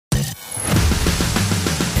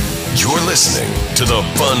You're listening to the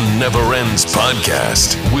Fun Never Ends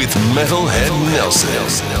podcast with Metalhead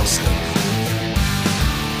Nelson.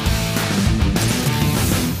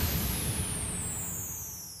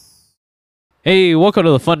 Hey, welcome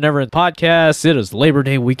to the Fun Never Ends podcast. It is Labor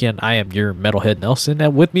Day weekend. I am your Metalhead Nelson,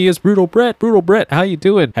 and with me is Brutal Brett. Brutal Brett, how you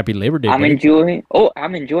doing? Happy Labor Day, I'm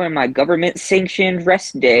enjoying my government-sanctioned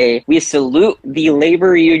rest day. We salute the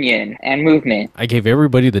labor union and movement. I gave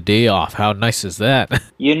everybody the day off. How nice is that?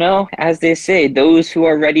 You know, as they say, those who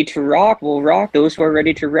are ready to rock will rock. Those who are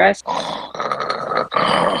ready to rest,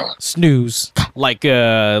 snooze. Like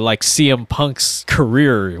CM Punk's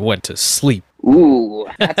career went to sleep. Ooh,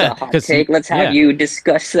 that's a hot take. Let's have you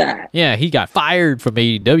discuss that. Yeah, he got fired from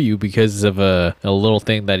AEW because of a little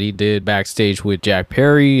thing that he did backstage with Jack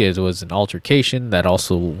Perry. It was an altercation that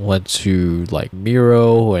also went to like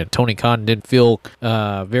Miro, and Tony Khan didn't feel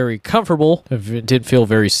very comfortable, didn't feel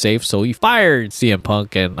very safe, so he fired CM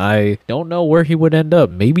Punk, and I don't know where he would end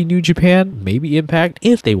up. Maybe New Japan, maybe Impact,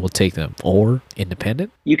 if they will take them, or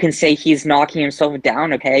Independent. You can say he's knocking himself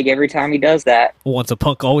down a peg every time he does that. Once a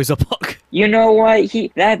punk, always a punk. You know what?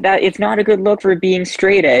 That it's not a good look for being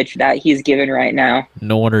straight edge that he's given right now.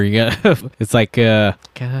 No wonder he got. It's like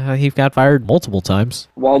he got fired multiple times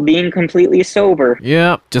while being completely sober.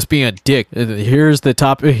 Yeah, just being a dick. Here's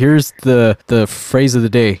the phrase of the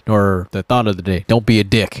day, or the thought of the day. Don't be a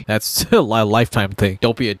dick. That's a lifetime thing.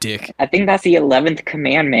 Don't be a dick. I think that's the 11th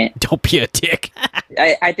commandment. Don't be a dick.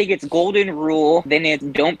 I think it's golden rule. Then it's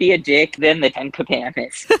don't be a dick. Then the 10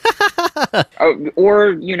 commandments.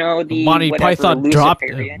 or you know the Monty Python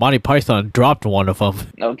dropped one of them.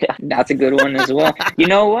 Okay, that's a good one as well. You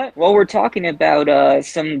know what? While we're talking about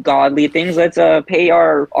some godly things, let's pay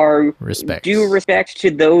our due respect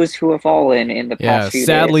to those who have fallen in the past few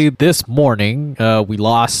sadly, days. This morning we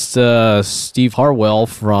lost Steve Harwell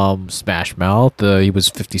from Smash Mouth. He was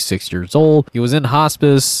 56 years old. He was in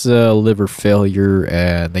hospice, liver failure,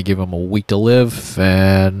 and they gave him a week to live,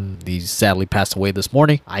 and he sadly passed away this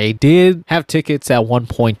morning. I did have tickets at one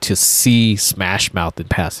point to see Smash Mouth in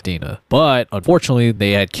Pasadena, but unfortunately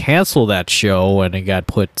they had canceled that show and it got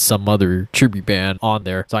put some other tribute band on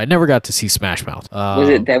there, so I never got to see Smash Mouth. Was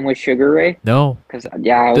it them with Sugar Ray? No, because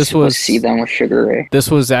I was supposed to see them with Sugar Ray.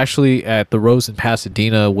 This was actually at the Rose in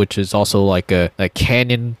Pasadena, which is also like a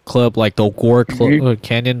canyon club, like the Gore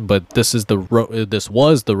Canyon, but this was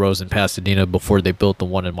the Rose in Pasadena before they built the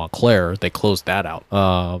one in Montclair. They closed that out.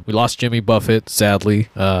 We lost Jimmy Buffett, sadly,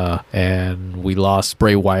 and we lost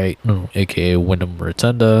Bray Wyatt, aka Wyndham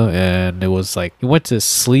Rotunda, and it was like he went to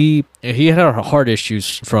sleep. He had heart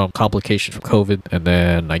issues from complications from COVID, and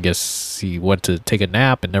then I guess he went to take a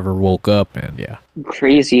nap and never woke up, and yeah.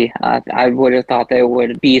 Crazy. I would have thought there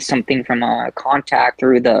would be something from contact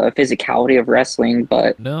through the physicality of wrestling,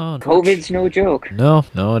 but no, COVID's no joke. No,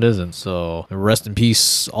 it isn't. So rest in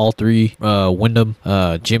peace, all three, Wyndham,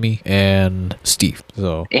 Jimmy, and Steve.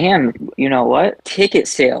 So, and you know what? Ticket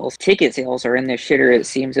sales are in the shitter, it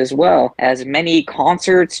seems, as well, as many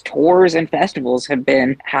concerts, tours, and festivals have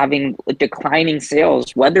been having declining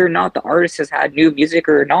sales, whether or not the artist has had new music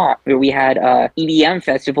or not. We had EDM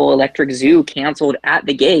festival Electric Zoo canceled at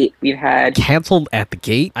the gate. We've had canceled at the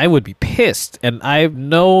gate. I would be pissed. And I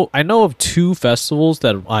know of two festivals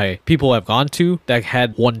that people have gone to that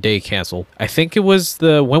had one day canceled. I think it was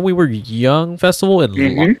the When We Were Young festival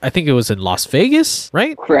in I think it was in Las Vegas,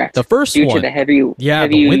 right? Correct. The first due one, to the heavy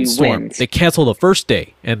the windstorm. Winds. They canceled the first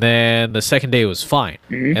day, and then the second day was fine.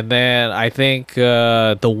 And then I think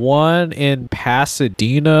the one in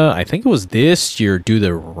Pasadena, I think it was this year due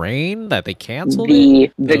to rain that they canceled the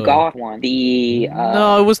goth one.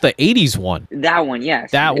 No, it was the 80s one. That one,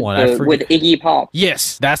 yes. That one. With Iggy Pop.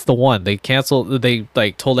 Yes, that's the one. They canceled.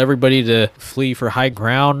 They told everybody to flee for high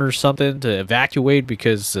ground or something, to evacuate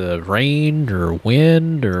because of rain or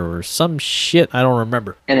wind or some shit. I don't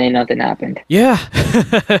remember. And then nothing happened. Yeah.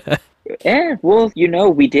 Yeah, well, you know,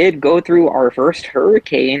 we did go through our first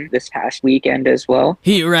hurricane this past weekend as well.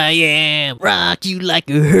 Here I am, rock you like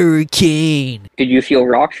a hurricane. Did you feel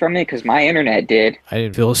rocked from it? Because my internet did. I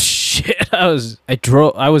didn't feel shit. I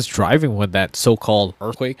was driving when that so-called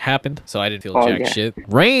earthquake happened, so I didn't feel jack shit.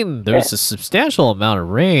 Rain, there was a substantial amount of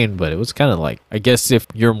rain, but it was kind of like, I guess if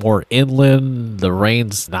you're more inland, the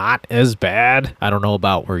rain's not as bad. I don't know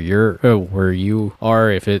about where you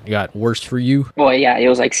are, if it got worse for you. Well, yeah, it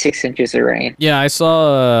was like 6 inches of rain. Yeah, I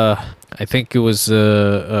saw I think it was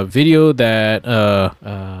a video that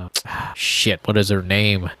shit, what is her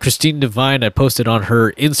name? Christine Devine. I posted on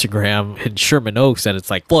her Instagram in Sherman Oaks, and it's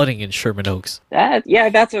like flooding in Sherman Oaks.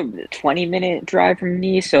 That's a 20-minute drive from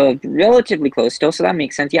me, so relatively close still, so that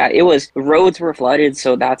makes sense. Yeah, the roads were flooded,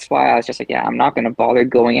 so that's why I was just like, yeah, I'm not going to bother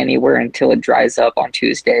going anywhere until it dries up on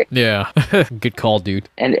Tuesday. Yeah, good call, dude.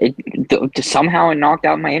 And somehow it knocked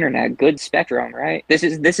out my internet. Good Spectrum, right? This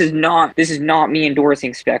is not me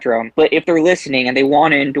endorsing Spectrum, but if they're listening and they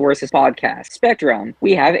want to endorse this podcast, Spectrum,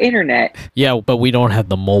 we have internet. Yeah, but we don't have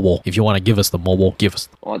the mobile. If you want to give us the mobile, give us.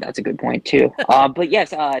 Well, that's a good point too. But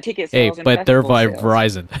yes, ticket sales. Hey, but they're by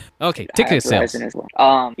Verizon. Okay, ticket sales. As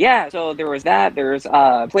well. Yeah, so there was that. There's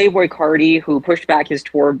Playboy Cardi, who pushed back his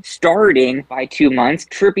tour starting by 2 months.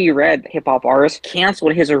 Trippie Redd, the hip hop artist,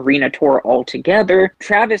 canceled his arena tour altogether.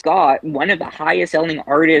 Travis Scott, one of the highest selling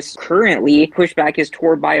artists currently, pushed back his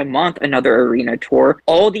tour by a month, another arena tour.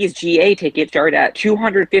 All these GA tickets start at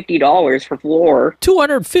 $250 for floor.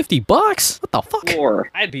 $250? What the fuck? Floor.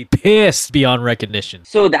 I'd be pissed beyond recognition.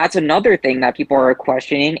 So that's another thing that people are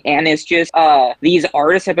questioning, and it's just these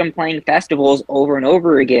artists have been playing festivals over and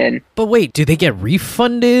over again. But wait, do they get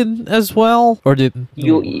refunded as well? Or did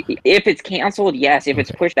if it's canceled, yes. If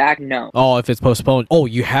it's pushed back, no. Oh, if it's postponed,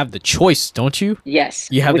 you have the choice, don't you? Yes.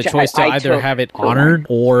 You have the choice to either have it honored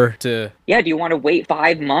or to... Yeah, do you want to wait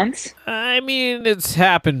 5 months? I mean, it's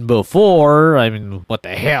happened before. I mean, what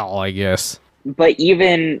the hell, I guess. But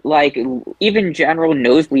even general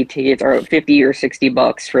nosebleed tickets are $50 or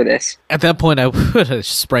 $60 for this. At that point, I would have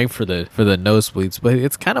sprang for the nosebleeds, but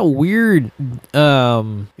it's kind of weird.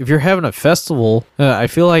 If you're having a festival, I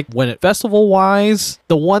feel like festival wise,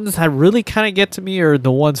 the ones that really kind of get to me are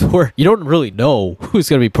the ones where you don't really know who's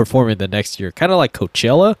going to be performing the next year. Kind of like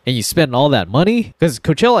Coachella, and you spend all that money because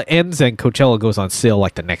Coachella ends and Coachella goes on sale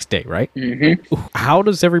like the next day, right? Mm-hmm. How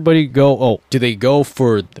does everybody go? Do they go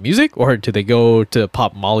for the music or do they go to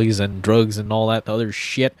pop mollies and drugs and all that other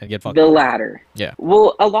shit and get fucked? The latter. Yeah.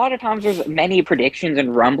 Well, a lot of times there's many predictions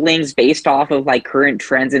and rumblings based off of like current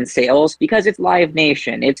trends in sales because it's Live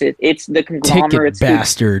Nation. It's the conglomerate. Ticket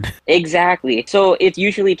bastard. Exactly. So it's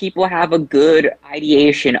usually people have a good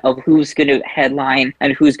ideation of who's going to headline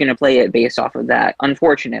and who's going to play it based off of that.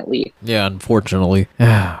 Unfortunately. Yeah, unfortunately.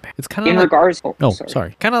 It's kind of in regards.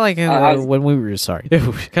 Sorry. Kind of like when we were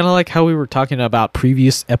kind of like how we were talking about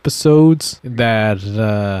previous episodes.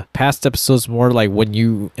 That past episodes more like when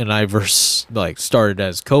you and I started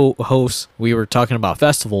as co-hosts, we were talking about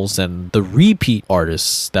festivals and the repeat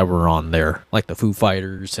artists that were on there, like the Foo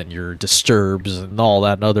Fighters and your Disturbs and all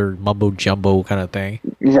that other mumbo jumbo kind of thing.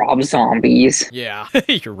 Rob Zombies. Yeah,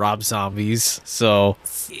 your Rob Zombies. So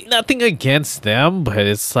nothing against them, but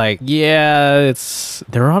it's like, yeah,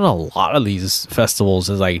 they're on a lot of these festivals.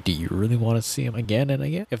 It's like, do you really want to see them again and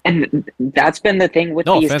again? And that's been the thing with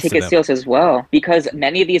these ticket sales as well, because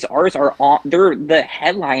many of these artists they're the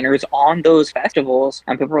headliners on those festivals,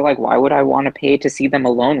 and people are like, why would I want to pay to see them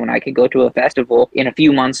alone when I could go to a festival in a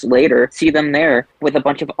few months later, see them there with a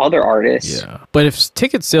bunch of other artists? Yeah, but if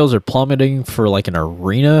ticket sales are plummeting for like an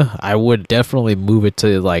arena, I would definitely move it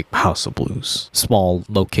to like House of Blues, small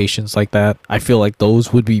locations like that. I feel like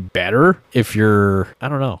those would be better if I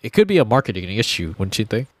don't know, it could be a marketing issue, wouldn't you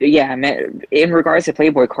think? Yeah, in regards to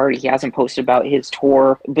Playboy Cardi, he hasn't posted about his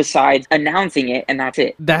tour besides announcing it, and that's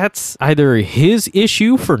it. That's either his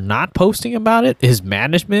issue for not posting about it, his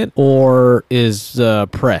management, or his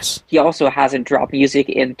press. He also hasn't dropped music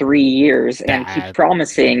in 3 years and keeps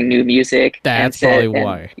promising new music. That's probably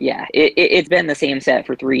why. Yeah, it's been the same set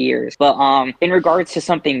for 3 years. But in regards to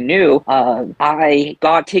something new, I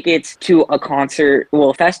got tickets to a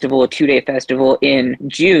festival, a 2-day festival in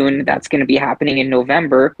June that's going to be happening in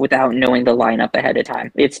November without knowing the lineup ahead of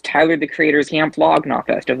time. It's Tyler, the Creator's Camp Vlog Knot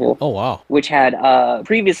Festival. Oh, wow. Which had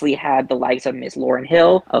previously had the likes of Miss Lauryn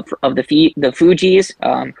Hill of the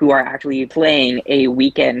Fugees, who are actually playing a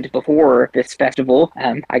weekend before this festival.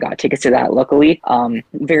 I got tickets to that, luckily.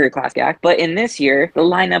 Very classic act. But in this year, the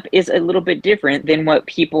lineup is a little bit different than what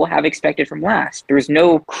people have expected from last. There's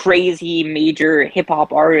no crazy major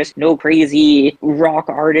hip-hop artists, no crazy rock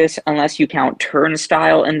artists, unless you count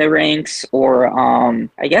Turnstile in the ranks, or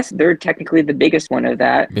I guess they're technically the biggest one of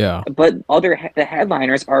that. Yeah. But the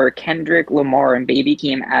headliners are Kendrick Lamar and Baby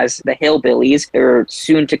Keem as the Hillbillies, their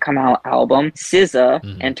soon-to-come-out album,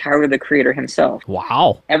 SZA, and Tyler, the Creator himself.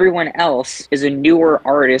 Wow. Everyone else is a newer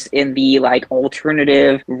artist in the like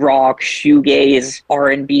alternative rock, shoegaze,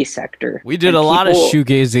 R&B sector. We did a lot of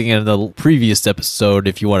shoegazing in the previous episode.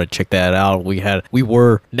 If you want to check that out, we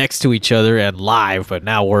were next to each other and live, but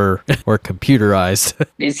now we're computerized.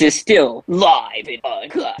 This is still live and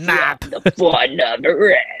uncut. The fun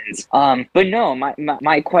never ends. But no,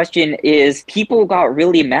 my question question is people got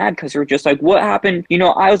really mad because they're just like, what happened? You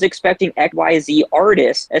know, I was expecting XYZ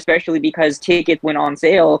artists, especially because tickets went on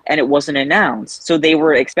sale and it wasn't announced. So they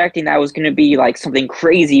were expecting that was going to be like something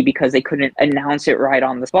crazy because they couldn't announce it right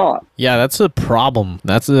on the spot. Yeah, that's a problem.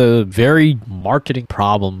 That's a very marketing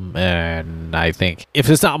problem. And I think if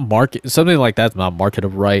it's not something like that's not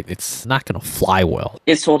marketed right, it's not going to fly well.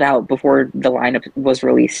 It sold out before the lineup was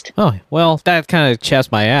released. Oh, well, that kind of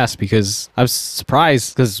chaps my ass because I was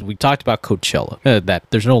surprised because we talked about Coachella, that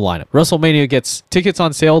there's no lineup. WrestleMania gets tickets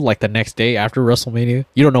on sale like the next day after WrestleMania.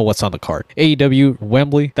 You don't know what's on the card. AEW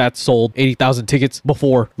Wembley, that sold 80,000 tickets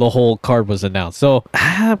before the whole card was announced. So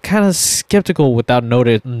I'm kind of skeptical without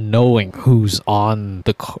knowing who's on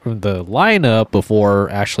the lineup before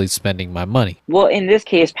actually spending my money. Well, in this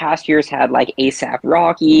case, past years had like ASAP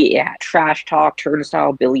Rocky, it had Trash Talk,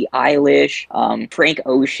 Turnstile, Billie Eilish, Frank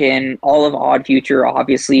Ocean, all of Odd Future,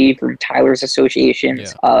 obviously from Tyler's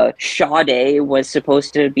Associations. Yeah. Sade was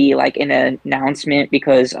supposed to be like an announcement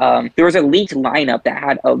because there was a leaked lineup that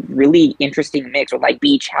had a really interesting mix with like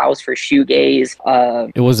Beach House for shoegaze.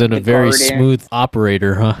 It wasn't a very Garden. Smooth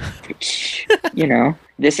operator, huh? You know.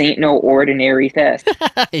 This ain't no ordinary fest.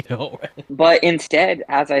 I know, right? But instead,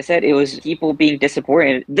 as I said, it was people being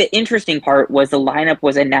disappointed. The interesting part was the lineup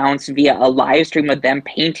was announced via a live stream of them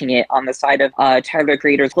painting it on the side of Tyler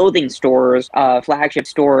Creator's clothing store's flagship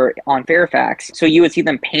store on Fairfax. So you would see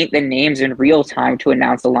them paint the names in real time to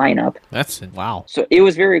announce the lineup. That's wow. So it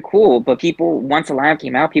was very cool. But people, once the lineup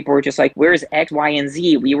came out, people were just like, where's X, Y, and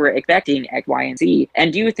Z? We were expecting X, Y, and Z.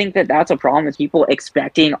 And do you think that that's a problem? Is people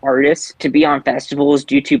expecting artists to be on festivals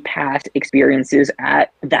due to past experiences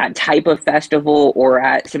at that type of festival or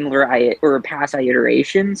at similar or past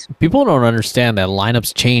iterations? People don't understand that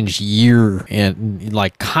lineups change year and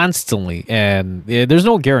like constantly, and there's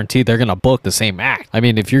no guarantee they're gonna book the same act. I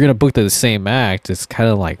mean, if you're gonna book the same act, it's kind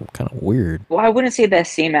of weird. Well, I wouldn't say that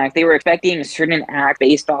same act. They were expecting a certain act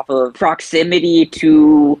based off of proximity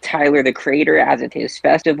to Tyler the Creator as it's his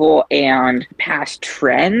festival and past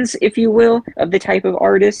trends, if you will, of the type of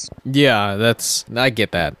artist. Yeah, I get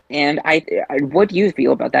that. And I what do you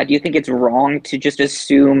feel about that? Do you think it's wrong to just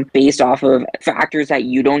assume based off of factors that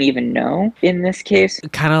you don't even know in this case?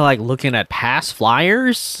 Kind of like looking at past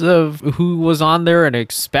flyers of who was on there and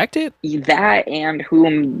expect it? That and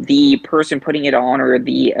whom the person putting it on or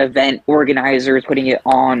the event organizers putting it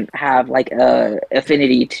on have like a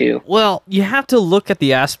affinity to. Well, you have to look at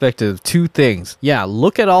the aspect of two things. Yeah,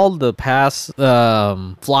 look at all the past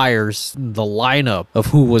flyers, the lineup of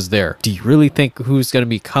who was there. Do you really think who's going to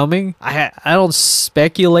be coming? I don't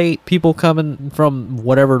speculate people coming from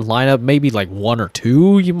whatever lineup. Maybe like one or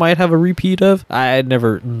two you might have a repeat of. I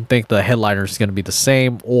never think the headliner is going to be the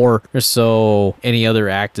same or so any other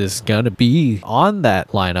act is going to be on that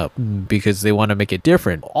lineup because they want to make it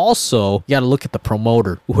different. Also, you got to look at the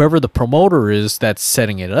promoter. Whoever the promoter is that's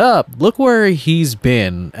setting it up, look where he's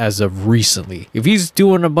been as of recently. If he's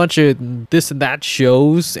doing a bunch of this and that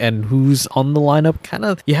shows and who's on the lineup, kind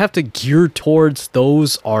of you have to gear towards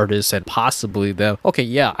those artists and possibly them. Okay,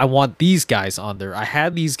 yeah, I want these guys on there. I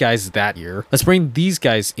had these guys that year. Let's bring these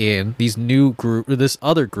guys in, these new group, or this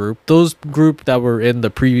other group, those group that were in the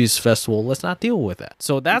previous festival. Let's not deal with that.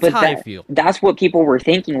 So that's how I feel. That's what people were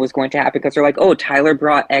thinking was going to happen because they're like, oh, Tyler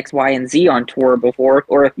brought X, Y, and Z on tour before,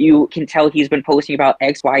 or if you can tell he's been posting about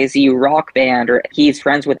XYZ rock band, or he's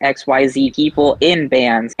friends with XYZ people in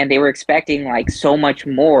bands, and they were expecting like so much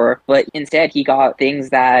more, but instead he got things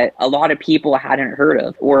that a lot of people hadn't heard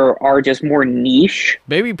of or are just more niche.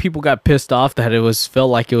 Maybe people got pissed off that it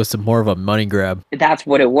felt like it was more of a money grab. That's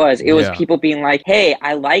what it was. It was people being like, hey,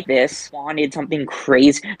 I like this, wanted something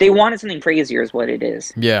crazy. They wanted something crazier is what it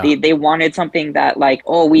is. Yeah. They wanted something that like,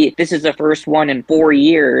 oh, this is the first one in 4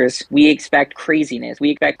 years. We expect craziness.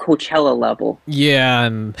 We expect Coachella level. Yeah,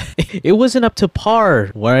 and it wasn't up to par.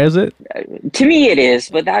 Why is it? To me it is,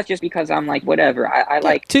 but that's just because I'm like, whatever. I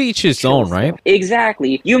like... To each his own, right?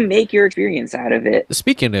 Exactly. You make your experience out of it.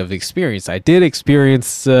 Speaking of experience, I did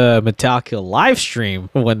experience Metallica live stream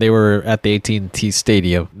when they were at the AT&T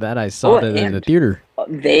Stadium. That I saw that in the theater.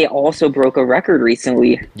 They also broke a record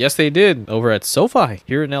recently. Yes, they did. Over at SoFi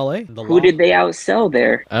here in LA. Who did they outsell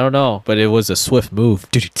there? I don't know, but it was a swift move.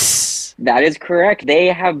 That is correct. They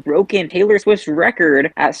have broken Taylor Swift's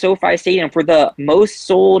record at SoFi Stadium for the most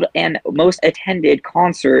sold and most attended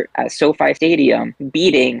concert at SoFi Stadium,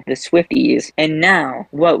 beating the Swifties. And now,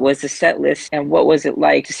 what was the set list and what was it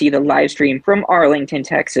like to see the live stream from Arlington,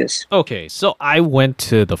 Texas? Okay, so I went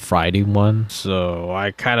to the Friday one. So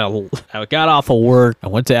I got off of work. I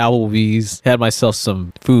went to Applebee's, had myself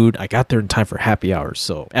some food. I got there in time for happy hours.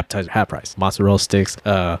 So appetizer, half price, mozzarella sticks,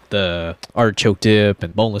 the artichoke dip,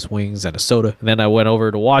 and boneless wings, and a soda. And then I went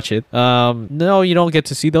over to watch it. No, you don't get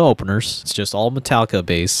to see the openers. It's just all Metallica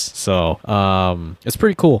bass. So it's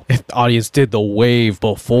pretty cool. The audience did the wave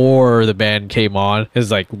before the band came on.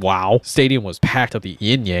 It's like, wow. Stadium was packed up the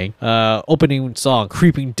yin yang. Opening song,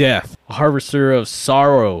 Creeping Death, Harvester of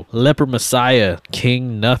Sorrow, Leper Messiah,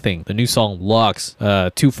 King Nothing, the new song Lux,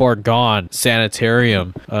 Too Far Gone,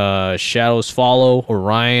 Sanitarium, Shadows Follow,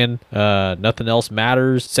 Orion, Nothing Else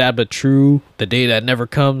Matters, Sad But True, The Day That Never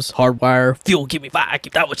Comes, Hardwire, Fuel Give Me Fire,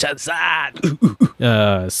 Keep That Which Inside,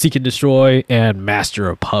 Seek and Destroy, and Master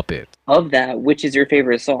of Puppet. Of that, which is your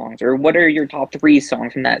favorite songs, or what are your top 3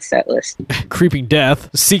 songs from that set list? Creeping Death,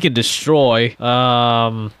 Seek and Destroy.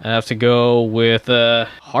 I have to go with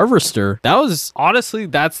Harvester. That's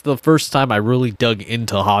the first time I really dug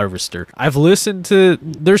into Harvester. I've listened to,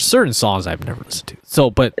 there's certain songs I've never listened to. So,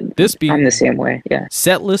 but this being, I'm the same way, yeah.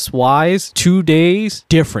 Set list wise, 2 days,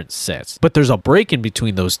 different sets. But there's a break in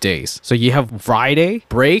between those days. So you have Friday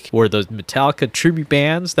break, where the Metallica tribute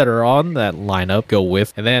bands that are on that lineup go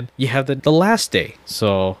with, and then you have the last day.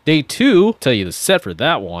 So day 2, tell you the set for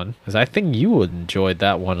that one, because I think you would enjoy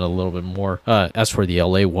that one a little bit more. As for the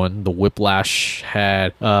LA one, the Whiplash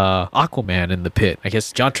had Aquaman in the pit. I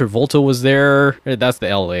guess John Travolta was there. That's the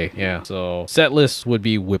LA, yeah. So set list would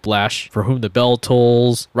be Whiplash, For Whom the Bell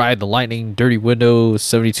Tolls, Ride the Lightning, Dirty Windows,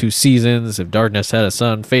 72 Seasons, If Darkness Had a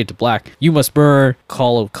Sun, Fade to Black, You Must Burn,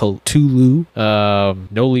 Call of Cthulhu,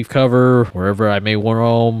 No Leaf Cover, Wherever I May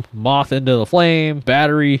Roam, Moth into the Flame,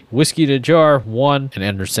 Battery, Whiskey to Jar, One, and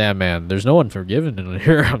Enter Sandman. There's no Unforgiven in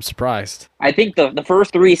here. I'm surprised. I think the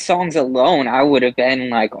first 3 songs alone, I would have been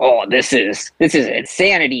like, oh, this is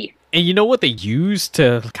insanity. And you know what they use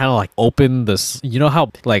to kind of like open this? You know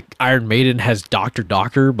how like Iron Maiden has Doctor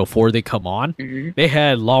Doctor before they come on? Mm-hmm. They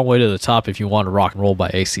had Long Way to the Top, If You Want to Rock and Roll by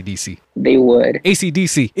AC/DC. They would.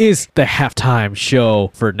 AC/DC is the halftime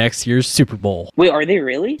show for next year's Super Bowl. Wait, are they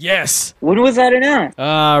really? Yes. When was that announced?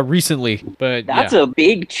 Recently, but that's a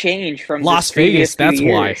big change from Las Vegas. That's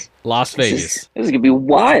years. Why Las Vegas. This is gonna be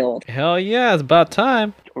wild. Hell yeah, it's about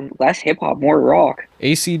time. Less hip hop, more rock.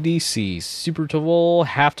 AC/DC Super Bowl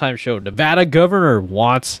halftime show. Nevada governor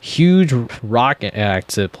wants huge rock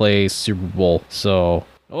act to play Super Bowl. So,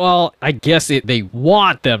 well, I guess they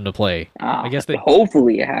want them to play. I guess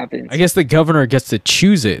hopefully it happens. I guess the governor gets to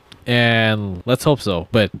choose it, and let's hope so.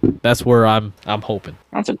 But that's where I'm hoping.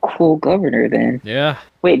 That's a cool governor then. Yeah.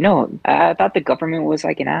 Wait, no. I thought the government was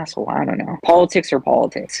like an asshole. I don't know. Politics or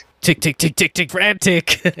politics? Tick, tick, tick, tick, tick,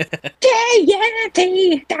 frantic.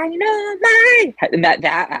 TNT Dynamite. That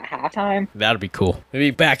at halftime? That'd be cool.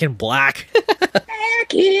 Maybe Back in Black.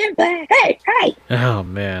 Back in Black. Hey, hey. Oh,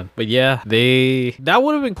 man. But yeah, that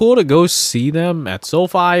would have been cool to go see them at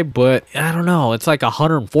SoFi, but I don't know. It's like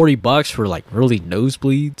 $140 for like really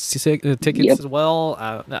nosebleed tickets as well.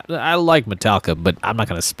 I like Metallica, but I'm not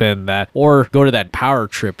going to spend that or go to that power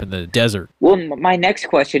trip in the desert. Well, my next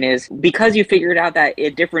question is, because you figured out that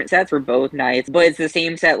different sets for both nights, but it's the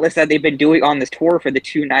same set list that they've been doing on this tour for the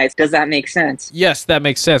 2 nights, does that make sense? Yes, that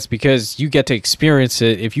makes sense, because you get to experience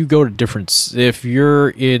it. If you're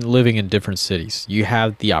living in different cities, you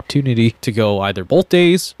have the opportunity to go either both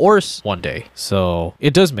days or one day. So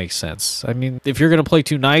it does make sense. I mean, if you're going to play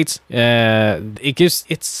 2 nights, No,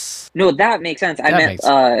 that makes sense. I meant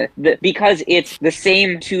because it's the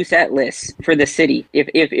same 2 set lists for the city,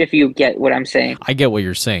 if you get what I'm saying. I get what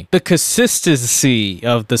you're saying. The consistency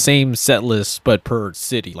of the same set list, but per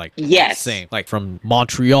city. Like, yes. Same. Like from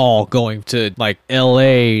Montreal going to like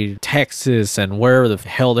LA, Texas, and wherever the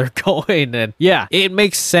hell they're going. And yeah, it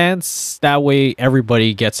makes sense. That way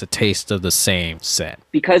everybody gets a taste of the same set.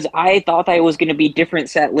 Because I thought that it was going to be different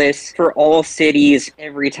set lists for all cities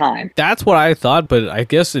every time. That's what I thought, but I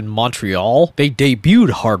guess in Montreal, they debuted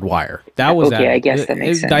Hardwire. That was okay. I guess that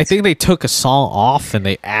makes sense. I think they took a song off and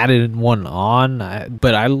they added one on,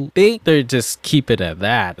 but I think they just keep it at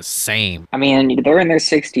that, the same. I mean, they're in their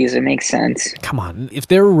 60s. It makes sense. Come on, if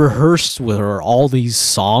they're rehearsed with all these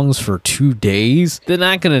songs for 2 days, they're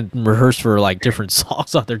not gonna rehearse for like different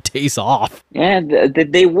songs on their days off. Yeah,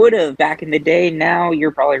 they would have back in the day. Now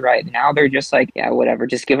you're probably right. Now they're just like, yeah, whatever.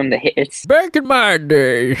 Just give them the hits. Back in my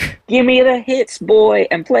day. Give me the hits, boy,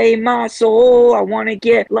 and play my soul. I want to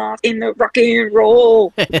get lost in the rock and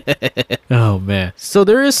roll. Oh man. So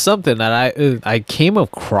there is something that I came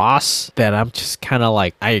across that I'm just kind of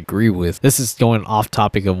like, I agree with. This is going off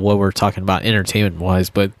topic of what we're talking about entertainment wise,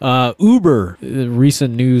 but Uber,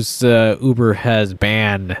 recent news, Uber has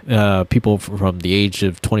banned people from the age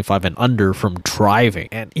of 25 and under from driving.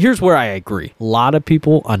 And here's where I agree. A lot of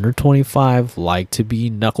people under 25 like to be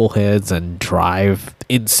knuckleheads and drive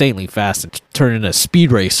insanely fast and turn into a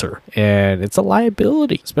speed racer. And it's a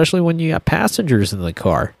liability, especially when you got passengers in the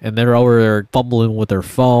car and they're over there fumbling with their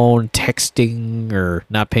phone, texting, or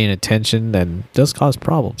not paying attention, and does cause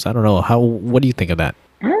problems. I don't know. What do you think of that?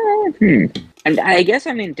 And I guess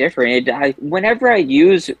I'm indifferent. Whenever I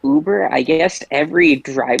use Uber, I guess every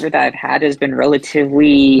driver that I've had has been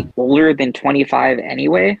relatively older than 25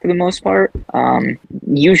 anyway, for the most part.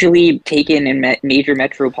 Usually taken in major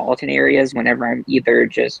metropolitan areas whenever I'm either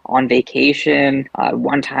just on vacation.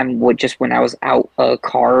 One time, just when I was out a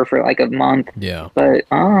car for like a month. Yeah. But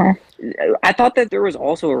I thought that there was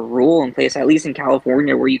also a rule in place, at least in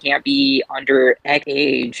California, where you can't be under X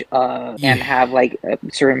age and have like a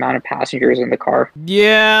certain amount of passengers in the car.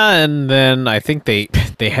 Yeah, and then I think they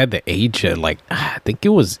had the age at like, I think it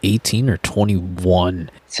was 18 or 21.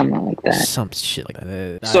 Something like that. Some shit like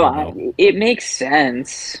that. So it makes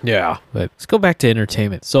sense. Yeah, but let's go back to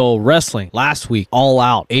entertainment. So wrestling last week, All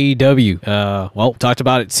Out, AEW. Well, talked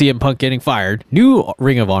about it. CM Punk getting fired. New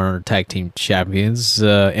Ring of Honor Tag Team Champions,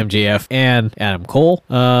 MJF and Adam Cole.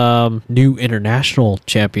 New international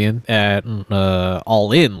champion at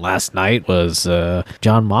All In last night was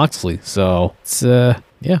John Moxley. So it's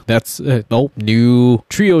yeah, that's new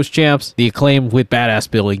trios champs. The Acclaimed with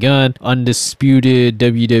Badass Billy Gunn. Undisputed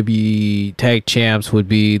WWE tag champs would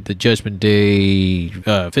be the Judgment Day,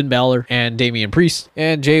 Finn Balor and Damian Priest.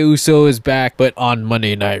 And Jey Uso is back, but on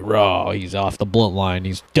Monday Night Raw, he's off the bloodline.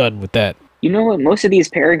 He's done with that. You know what? Most of these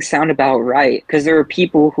pairings sound about right, because there are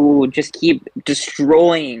people who just keep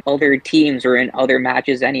destroying other teams or in other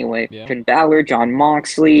matches anyway. Yeah. Finn Balor, John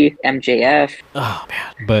Moxley, MJF. Oh,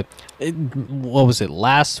 man. But what was it,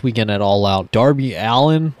 last weekend at All Out? Darby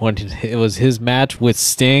Allin, when it was his match with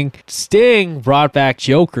Sting. Sting brought back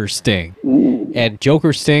Joker Sting. Ooh. And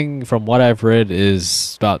Joker Sting, from what I've read,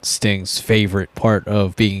 is about Sting's favorite part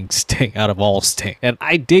of being Sting out of all Sting. And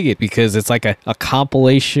I dig it because it's like a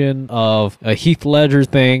compilation of a Heath Ledger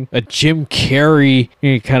thing, a Jim Carrey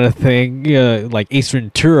kind of thing, like Ace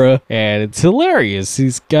Ventura, and it's hilarious.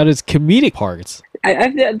 He's got his comedic parts.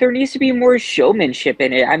 There needs to be more showmanship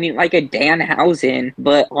in it. I mean, like a Danhausen,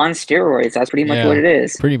 but on steroids. That's pretty much what it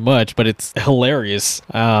is. Pretty much, but it's hilarious.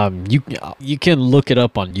 You can look it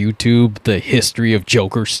up on YouTube, the history of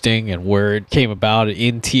Joker Sting and where it came about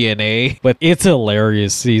in TNA, but it's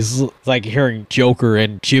hilarious. He's like hearing Joker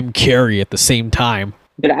and Jim Carrey at the same time.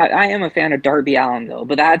 But I am a fan of Darby Allin, though.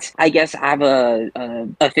 But that's, I guess, I have a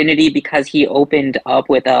affinity because he opened up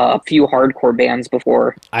with a few hardcore bands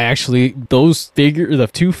before. I actually,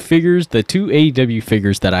 the two AEW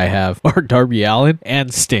figures that I have are Darby Allin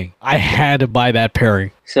and Sting. I had to buy that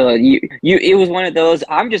pairing. So it was one of those,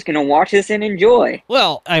 I'm just going to watch this and enjoy.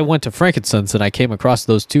 Well, I went to Frankincense and I came across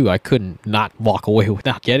those two. I couldn't not walk away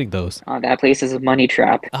without getting those. Oh, that place is a money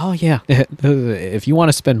trap. Oh, yeah. If you want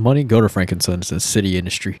to spend money, go to Frankincense. It's city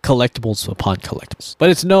industry. Collectibles upon collectibles. But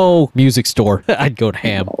it's no music store. I'd go to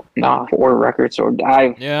ham. Nah, or record store.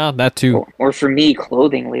 Yeah, that too. Or for me,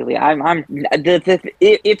 clothing lately.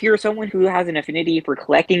 If you're someone who has an affinity for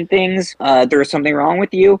collecting things, there's something wrong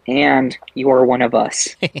with you, and you are one of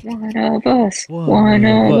us. One of us. One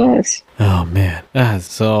of us. Oh man. I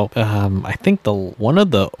think one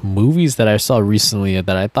of the movies that I saw recently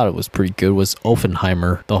that I thought it was pretty good was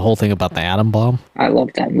Oppenheimer. The whole thing about the atom bomb. I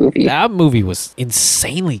loved that movie. That movie was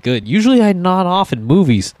insanely good. Usually I nod off in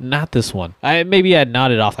movies, not this one. Maybe I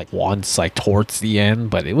nodded off like once, like towards the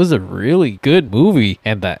end, but it was a really good movie,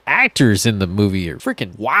 and the actors in the movie are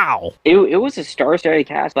freaking wow. It was a star-studded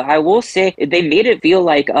cast, but I will say they made it feel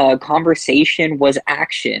like a conversation was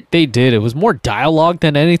action. They did. It was more dialogue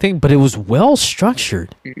than anything, but it was well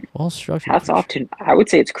structured. Well structured. Hats off to, I would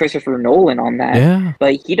say it's Christopher Nolan on that. Yeah.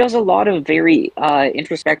 But he does a lot of very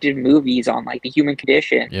introspective movies on like the human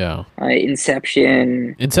condition. Yeah.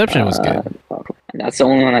 Inception. Inception was good. That's the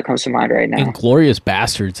only one that comes to mind right now. Inglorious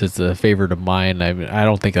Bastards is a favorite of mine. I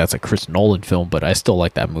don't think that's a Chris Nolan film, but I still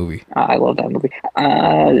like that movie. I love that movie.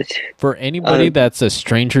 For anybody that's a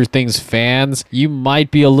Stranger Things fans, you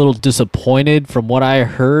might be a little disappointed from what I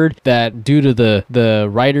heard that due to the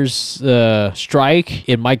writers' strike,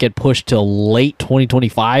 it might get pushed till late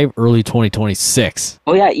 2025, early 2026.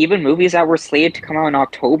 Oh yeah, even movies that were slated to come out in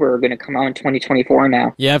October are going to come out in 2024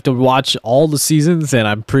 now. You have to watch all the seasons, and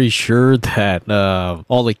I'm pretty sure that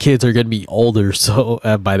all the kids are going to be older so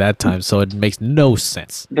by that time, so it makes no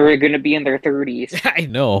sense. They're going to be in their 30s. I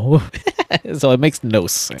know. So it makes no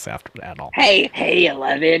sense after that all. Hey,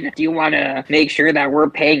 11, do you want to make sure that we're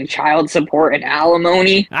paying child support and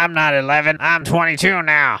alimony? I'm not 11, I'm 22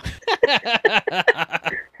 now.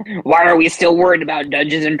 Why are we still worried about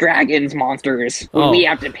Dungeons and Dragons monsters when we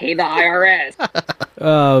have to pay the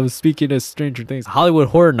IRS? Speaking of Stranger Things, Hollywood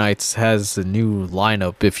Horror Nights has a new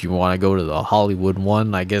lineup if you want to go to the Hollywood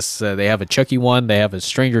one. I guess they have a Chucky one, they have a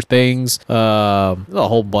Stranger Things, a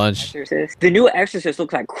whole bunch. Exorcist. The new Exorcist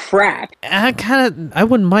looks like crap. I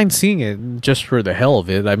wouldn't mind seeing it just for the hell of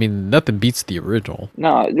it. I mean, nothing beats the original.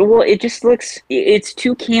 No, well, it just looks, it's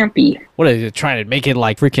too campy. What are they trying to make it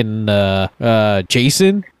like freaking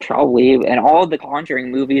Jason? Probably, and all the Conjuring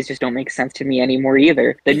movies just don't make sense to me anymore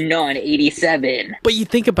either. The Nun, 87. But you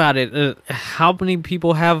think about it, how many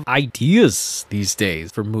people have ideas these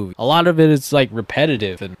days for movies? A lot of it is like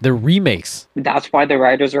repetitive, and they're remakes. That's why the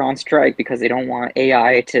writers are on strike, because they don't want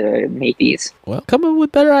AI to make these. Well, come up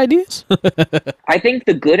with better ideas. I think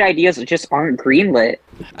the good ideas just aren't greenlit.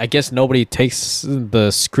 I guess nobody takes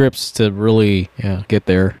the scripts to really get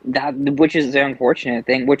there. Which is the unfortunate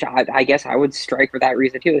thing, which I guess I would strike for that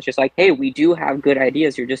reason too. It's just like, hey, we do have good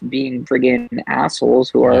ideas. You're just being friggin' assholes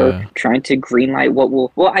who are trying to greenlight what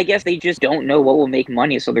will... Well, I guess they just don't know what will make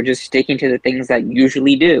money, so they're just sticking to the things that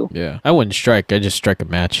usually do. Yeah. I wouldn't strike. I just strike a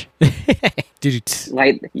match.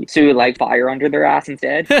 So you light fire under their ass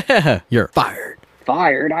instead? You're fired.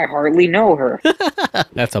 Fired? I hardly know her.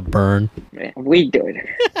 That's a burn. We do it.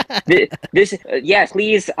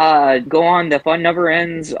 Please go on the Fun Never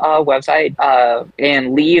Ends website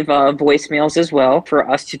and leave voicemails as well for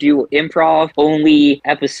us to do improv only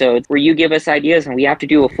episodes where you give us ideas and we have to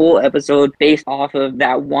do a full episode based off of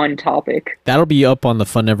that one topic. That'll be up on the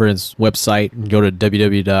Fun Never Ends website. Go to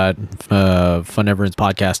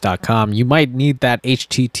www.funneverendspodcast.com. You might need that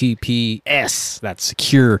HTTPS, that's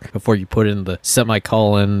secure, before you put in the semicolon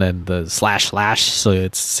and the // so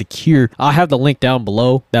it's secure. I'll have the link down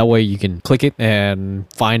below. That way you can click it and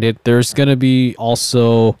find it. There's going to be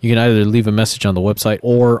also, you can either leave a message on the website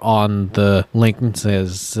or on the link that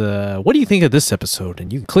says, what do you think of this episode?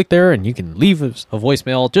 And you can click there and you can leave a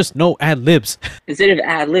voicemail. Just no ad-libs. Instead of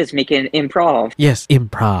ad-libs, make an improv. Yes,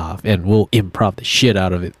 improv. And we'll improv the shit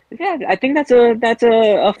out of it. Yeah, I think that's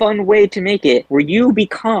a fun way to make it, where you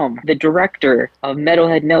become the director of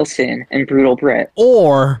Metalhead Nelson and Brutal Brett.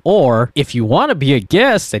 Or if you want to be a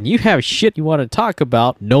guest and you have shit you want to talk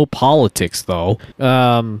about, no politics though.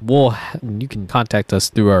 You can contact us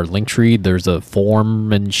through our link tree. There's a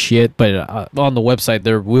form and shit, but on the website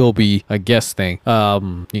there will be a guest thing.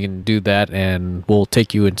 You can do that, and we'll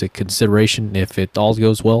take you into consideration if it all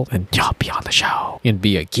goes well, and you'll be on the show and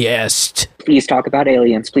be a guest. Please talk about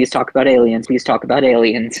aliens. Please talk about aliens. Please talk about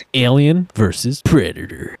aliens. Alien versus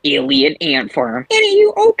Predator. Alien ant farm. Annie,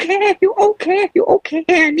 you okay? You okay? You okay,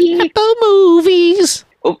 Annie? The movies.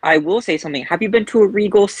 Oh, I will say something. Have you been to a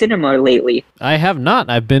Regal Cinema lately? I have not.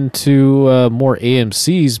 I've been to more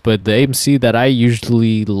AMCs, but the AMC that I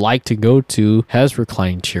usually like to go to has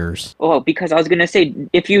reclining chairs. Oh, because I was going to say,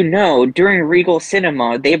 if you know, during Regal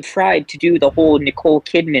Cinema, they've tried to do the whole Nicole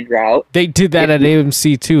Kidman route. They did that at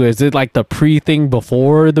AMC too. Is it like the pre-thing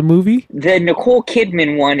before the movie? The Nicole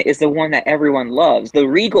Kidman one is the one that everyone loves. The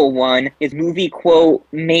Regal one is movie quote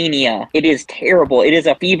mania. It is terrible. It is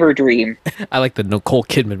a fever dream. I like the Nicole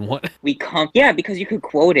Kidman one. Yeah, because you could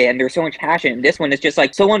quote it and there's so much passion. This one is just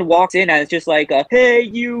like someone walks in and it's just like, hey,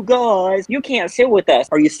 you guys, you can't sit with us.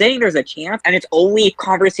 Are you saying there's a chance? And it's only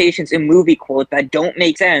conversations in movie quotes that don't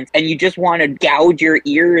make sense, and you just want to gouge your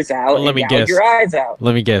ears out and gouge your eyes out.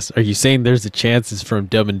 Let me guess. Are you saying there's a chance it's from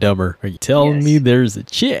Dumb and Dumber? Are you telling me there's a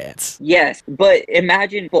chance? Yes, but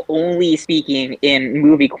imagine only speaking in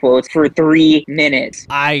movie quotes for 3 minutes.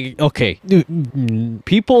 Okay.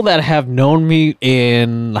 People that have known me in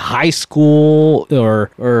in high school or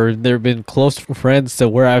there have been close friends to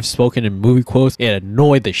where I've spoken in movie quotes. It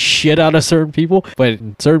annoyed the shit out of certain people, but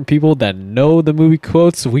certain people that know the movie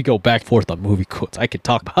quotes, we go back and forth on movie quotes. I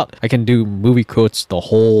can do movie quotes the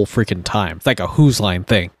whole freaking time. It's like a Who's Line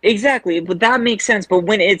thing. Exactly, but that makes sense. But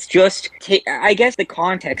when it's just, I guess the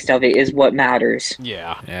context of it is what matters.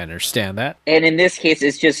 Yeah, I understand that. And in this case,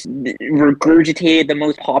 it's just regurgitated the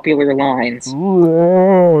most popular lines.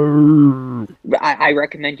 I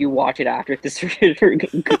recommend you watch it after this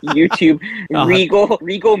YouTube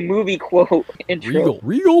Regal movie quote intro.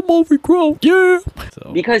 Regal movie quote, yeah.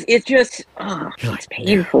 So, because it's just, it's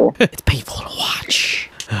painful. It's painful to watch.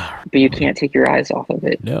 But you can't take your eyes off of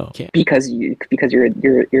it. No, can't. Because you're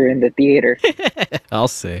in the theater. I'll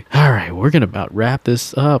say. All right, we're gonna about wrap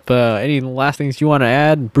this up. Any last things you want to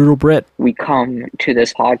add, Brutal Brett? We come to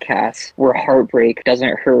this podcast where heartbreak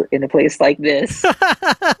doesn't hurt in a place like this.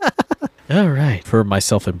 All right. For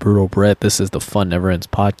myself and Brutal Brett, this is the Fun Never Ends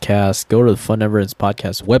podcast. Go to the Fun Never Ends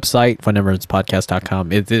podcast website,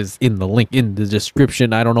 funneverendspodcast.com. It is in the link in the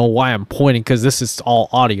description. I don't know why I'm pointing because this is all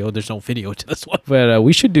audio. There's no video to this one. But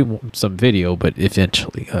we should do some video, but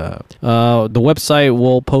eventually. The website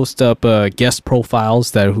will post up guest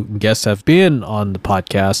profiles that guests have been on the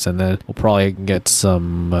podcast, and then we'll probably get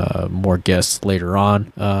some more guests later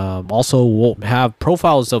on. Also, we'll have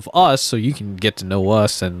profiles of us so you can get to know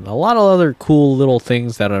us and a lot of other cool little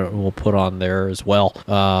things that we'll put on there as well.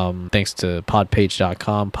 Thanks to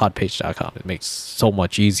podpage.com. Podpage.com. It makes so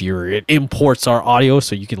much easier. It imports our audio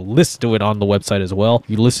so you can listen to it on the website as well.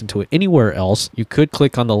 You listen to it anywhere else. You could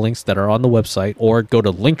click on the links that are on the website or go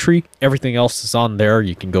to Linktree. Everything else is on there.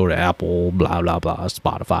 You can go to Apple, blah, blah, blah,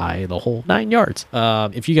 Spotify, the whole 9 yards.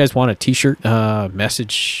 If you guys want a t-shirt,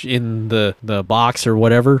 message in the box or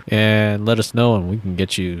whatever and let us know, and we can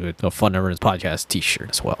get you a Fun Never Ends podcast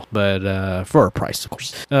t-shirt as well. But for a price, of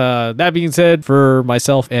course. That being said, for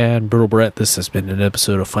myself and Brutal Brett, this has been an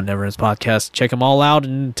episode of Fun Never Ends podcast. Check them all out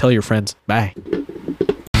and tell your friends. Bye.